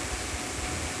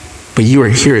 But you are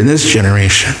here in this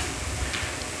generation.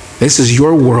 This is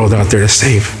your world out there to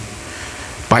save.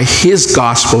 By his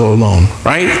gospel alone,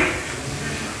 right?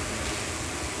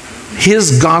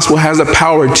 His gospel has the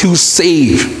power to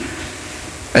save.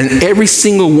 And every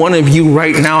single one of you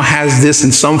right now has this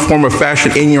in some form or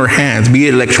fashion in your hands, be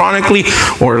it electronically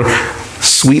or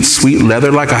sweet, sweet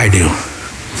leather like I do.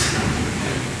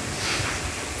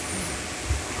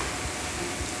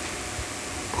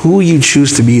 Who will you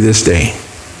choose to be this day?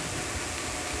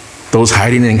 Those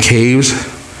hiding in caves?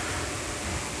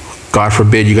 God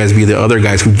forbid you guys be the other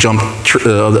guys who jump to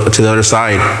the other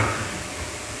side.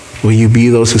 Will you be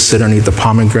those who sit underneath the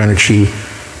pomegranate tree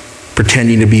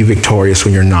pretending to be victorious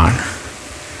when you're not?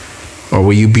 Or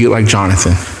will you be like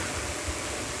Jonathan?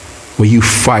 Will you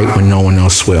fight when no one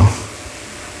else will?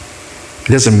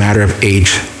 It doesn't matter of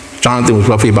age. Jonathan was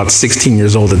roughly about 16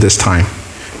 years old at this time.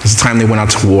 It was the time they went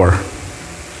out to war.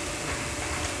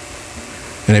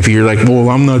 And if you're like, well,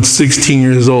 I'm not 16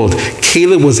 years old.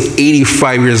 Caleb was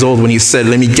 85 years old when he said,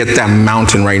 let me get that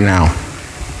mountain right now.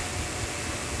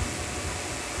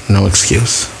 No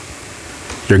excuse.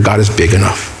 Your God is big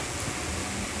enough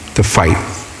to fight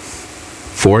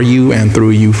for you and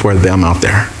through you for them out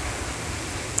there.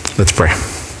 Let's pray.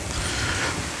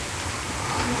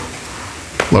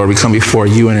 Lord, we come before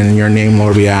you, and in your name,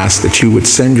 Lord, we ask that you would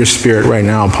send your Spirit right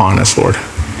now upon us, Lord.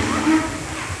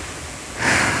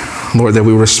 Lord, that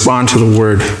we respond to the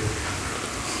word.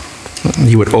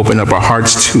 You would open up our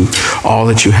hearts to all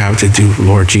that you have to do,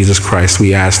 Lord Jesus Christ.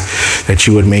 We ask that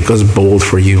you would make us bold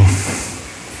for you.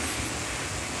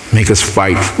 Make us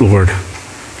fight, Lord.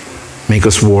 Make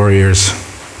us warriors.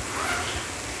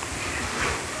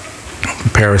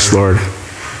 Prepare us, Lord,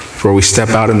 for we step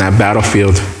out in that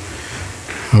battlefield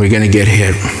and we're going to get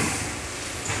hit.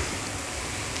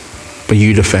 But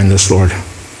you defend us, Lord.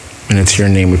 And it's your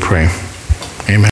name we pray.